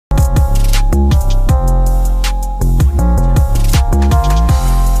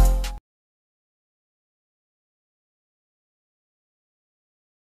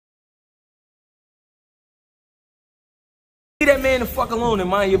Leave that man the fuck alone and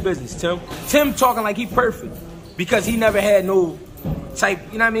mind your business, Tim. Tim talking like he perfect because he never had no type,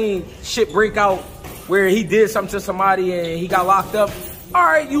 you know what I mean, shit break out where he did something to somebody and he got locked up. All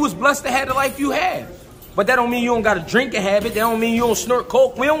right, you was blessed to have the life you had. But that don't mean you don't got a drinking habit. That don't mean you don't snort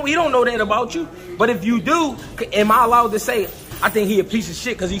coke. We don't know that about you. But if you do, am I allowed to say, I think he a piece of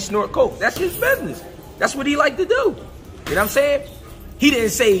shit because he snort coke? That's his business. That's what he like to do. You know what I'm saying? He didn't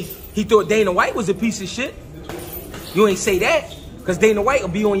say he thought Dana White was a piece of shit. You ain't say that because Dana White will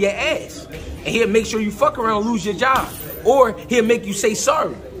be on your ass. And he'll make sure you fuck around and lose your job. Or he'll make you say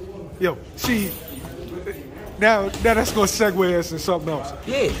sorry. Yo, see, now that's going to segue us into something else.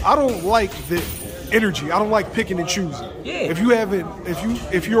 Yeah. I don't like the energy. I don't like picking and choosing. Yeah. If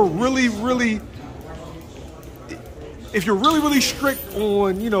you're really strict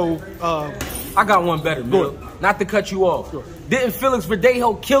on, you know, I got one better, Mill. Not to cut you off. Sure. Didn't Felix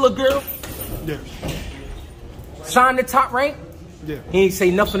Verdejo kill a girl? Yeah. Sign the top rank? Yeah. He ain't say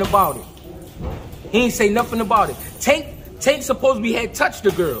nothing about it. He ain't say nothing about it. Tank supposedly had touched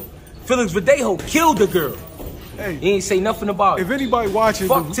the girl. Felix Verdejo killed the girl. Hey, he ain't say nothing about it. If anybody watching,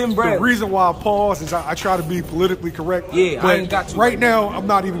 the reason why I pause is I try to be politically correct. Yeah, I ain't got to. Right now, I'm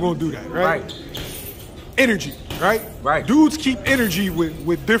not even going to do that, right? Energy, right? Right. Dudes keep energy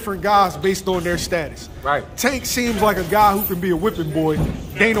with different guys based on their status. Right. Tank seems like a guy who can be a whipping boy.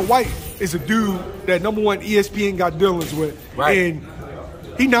 Dana White is a dude that #1 ESPN got dealings with. Right. And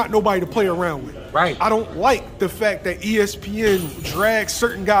he not nobody to play around with. Right. I don't like the fact that ESPN drags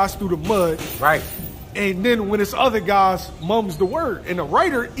certain guys through the mud. Right. And then when it's other guys, mum's the word. And the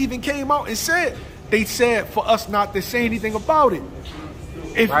writer even came out and said, they said for us not to say anything about it.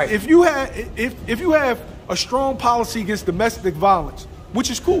 If you have a strong policy against domestic violence, which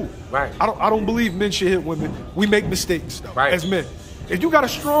is cool. Right. I don't believe men should hit women. We make mistakes though, as men. If you got a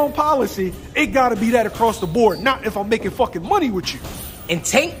strong policy, it gotta be that across the board, not if I'm making fucking money with you. And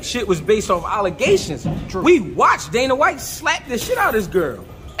Tank shit was based off allegations. True. We watched Dana White slap the shit out of this girl.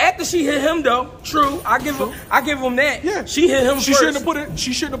 After she hit him though, true. I give him that. Yeah. She hit him She first.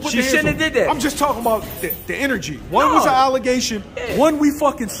 She shouldn't have did that. I'm just talking about the energy. One was an allegation. Yeah. One we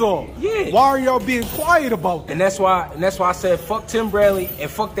fucking saw. Yeah. Why are y'all being quiet about that? And that's why I said fuck Tim Bradley and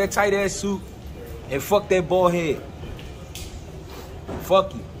fuck that tight ass suit and fuck that bald head.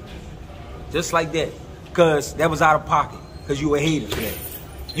 Fuck you. Just like that. Cause that was out of pocket. Cause you a hater for that.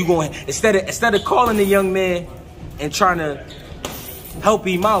 You going instead of calling the young man and trying to help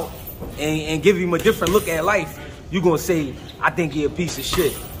him out and give him a different look at life, you gonna say, I think he a piece of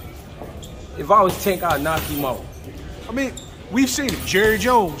shit. If I was Tank, I'd knock him out. I mean, we've seen it. Jerry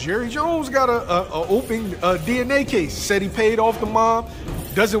Jones got a open DNA case. Said he paid off the mom,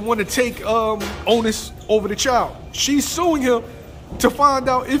 doesn't want to take onus over the child. She's suing him to find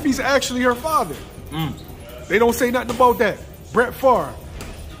out if he's actually her father. They don't say nothing about that. Brett Favre,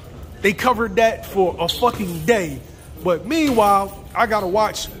 they covered that for a fucking day. But meanwhile, I gotta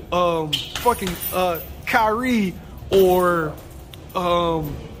watch fucking Kyrie or Odell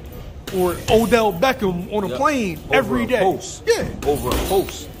Beckham on a plane every day. Yeah, over a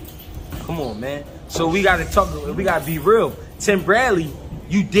post. Come on, man. So we gotta be real. Tim Bradley,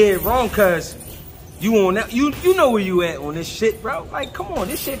 you dead wrong, cause you on that. You know where you at on this shit, bro. Like, come on,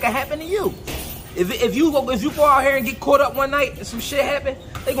 this shit can happen to you. If you go out here and get caught up one night and some shit happen,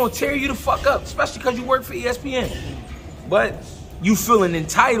 they gonna tear you the fuck up, especially because you work for ESPN. But you feeling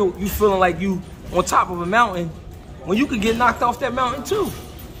entitled, you feeling like you on top of a mountain when you could get knocked off that mountain too.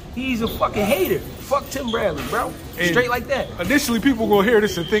 He's a fucking hater. Fuck Tim Bradley, bro. Straight like that. Initially, people gonna hear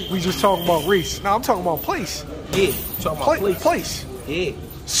this and think we just talking about race. Now I'm talking about place. Yeah, talking about place. Yeah.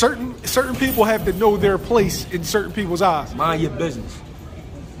 Certain people have to know their place in certain people's eyes. Mind your business.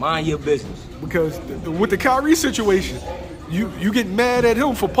 Mind your business. Because with the Kyrie situation, you get mad at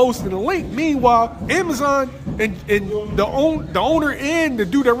him for posting a link. Meanwhile, Amazon and the owner and the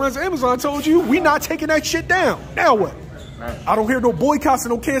dude that runs Amazon told you, we not taking that shit down. Now what? Right. I don't hear no boycotts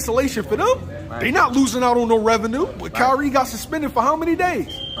and no cancellation for them. Right. They not losing out on no revenue. But Kyrie got suspended for how many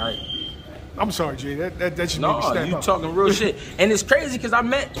days? Right. I'm sorry, Jay. That should no, make me stand you up. Talking real shit. And it's crazy because I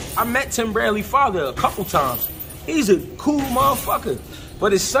met Tim Bradley's father a couple times. He's a cool motherfucker.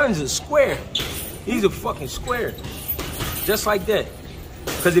 But his son's a square. He's a fucking square. Just like that.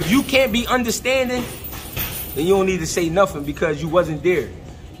 Because if you can't be understanding, then you don't need to say nothing because you wasn't there.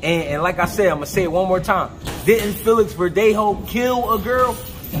 And like I said, I'm going to say it one more time. Didn't Felix Verdejo kill a girl?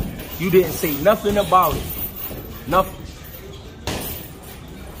 You didn't say nothing about it. Nothing.